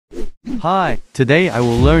Hi, today I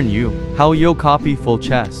will learn you how you copy full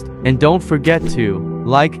chest. And don't forget to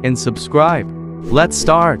like and subscribe. Let's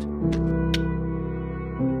start.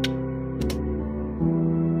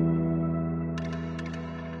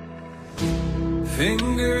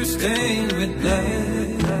 Fingers stained with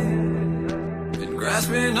blood, been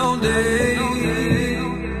grasping all day,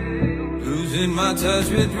 losing my touch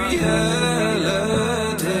with reality.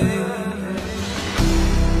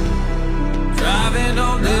 Driving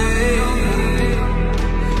all day,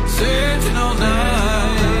 searching all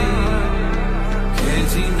night, can't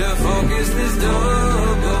seem to focus this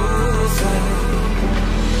double sight.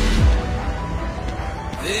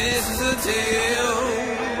 This is a tale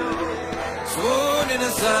sworn in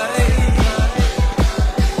a sight.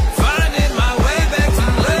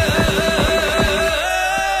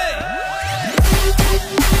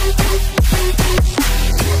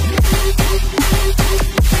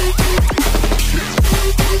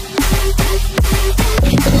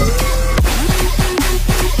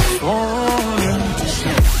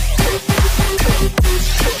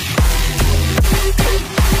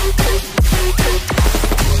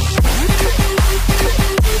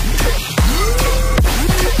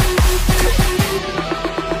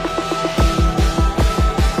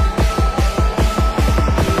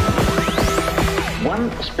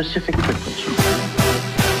 Specific frequency.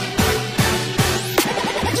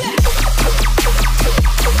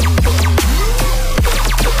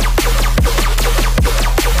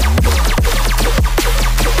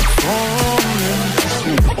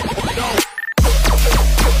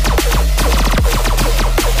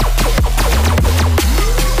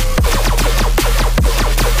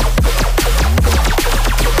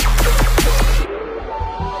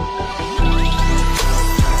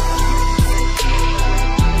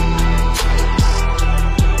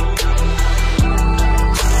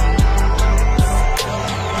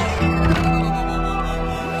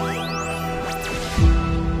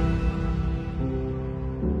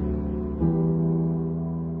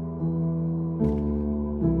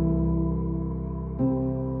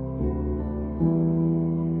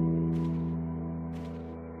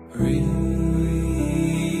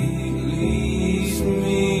 Release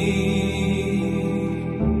me,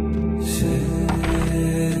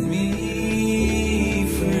 set me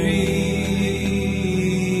free.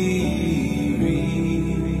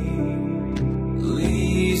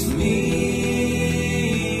 Release me,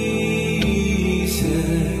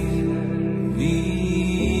 set me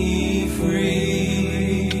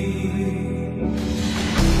free.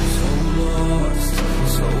 So lost,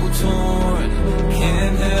 so torn,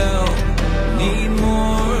 can't help, need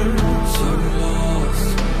more. So lost,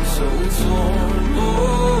 so torn, oh.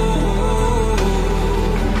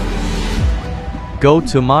 Go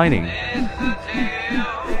to mining.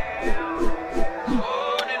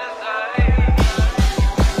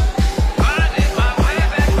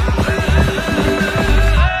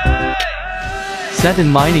 Set in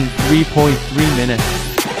mining 3.3 minutes.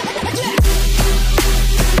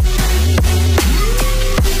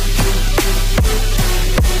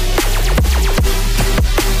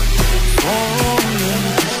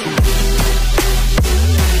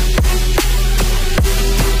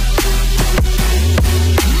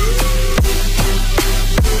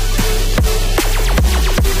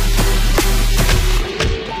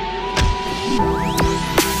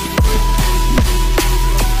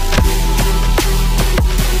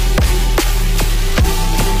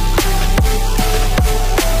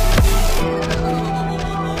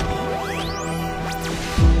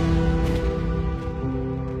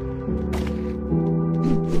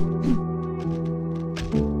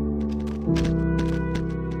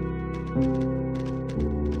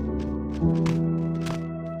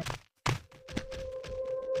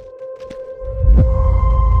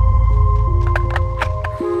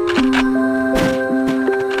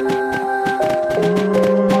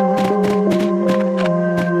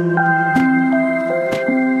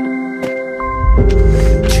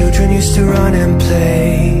 Children used to run and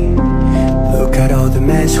play. Look at all the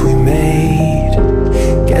mess we made.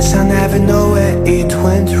 Guess I never know where it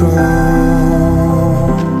went wrong.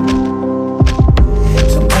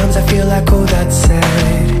 Sometimes I feel like all that's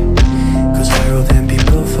sad, 'cause viral then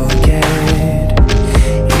people forget.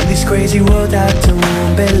 In this crazy world I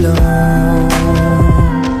don't belong.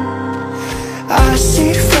 I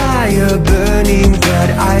see fire burning but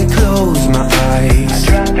I close my eyes.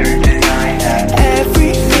 I'd rather deny that.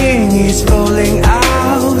 Everything is falling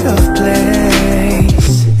out of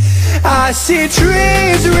place. I see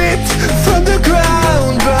trees ripped from the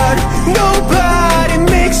ground, but nobody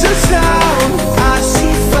makes a sound. I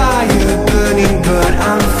see fire burning, but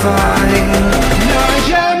I'm fine. I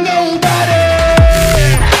am nobody.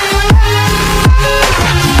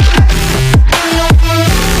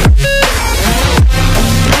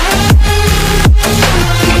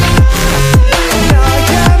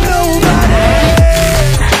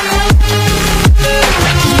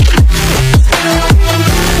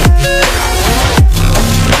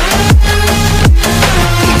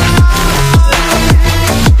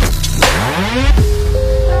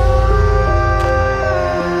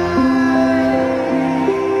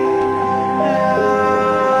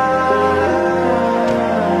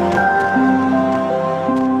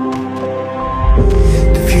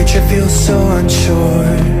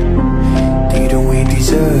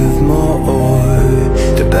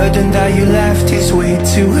 left is way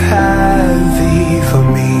too heavy for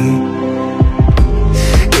me.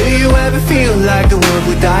 Do you ever feel like the world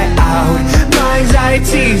would die out? My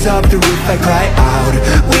anxiety's off the roof, I cry out.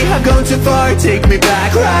 We have gone too far, take me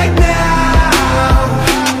back right now.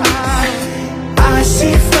 I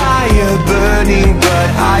see fire burning, but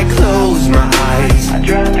I close my eyes. I'd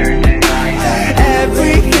rather deny that.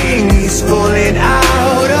 Everything is falling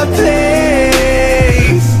out of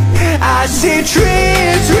place. I see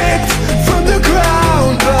trees ripped from the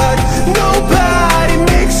ground, but nobody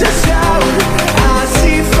makes a sound. I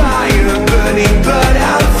see fire burning, but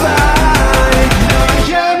I'm fine. I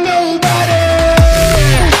am nobody.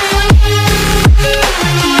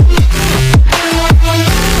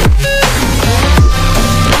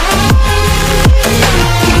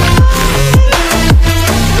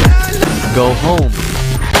 Go home.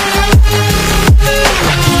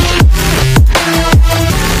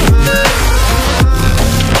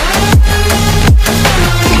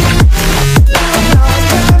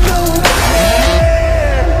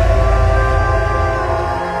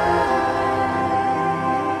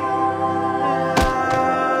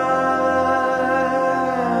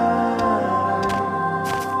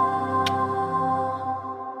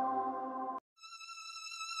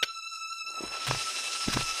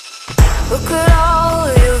 Look at all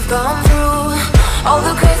you've gone through, all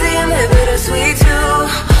the crazy and the bittersweet too.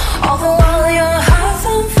 All the while your heart's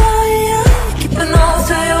on fire, keeping all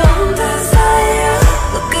to your own desire.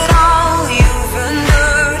 Look at all you've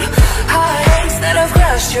endured, heartaches that have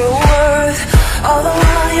crushed your worth. All the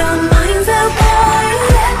while your mind's at war.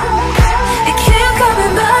 You keep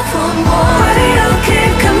coming back for more. Why do you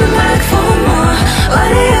keep coming back for more? Why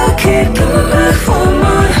do you keep coming back for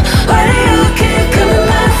more? Why do you keep coming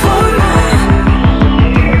back for more?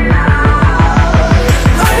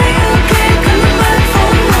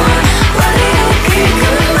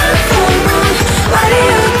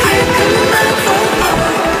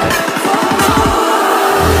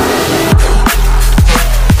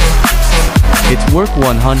 It's work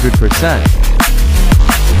 100%.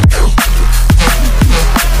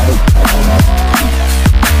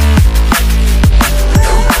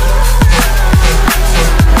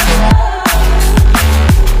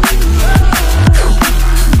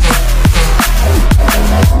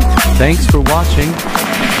 Thanks for watching.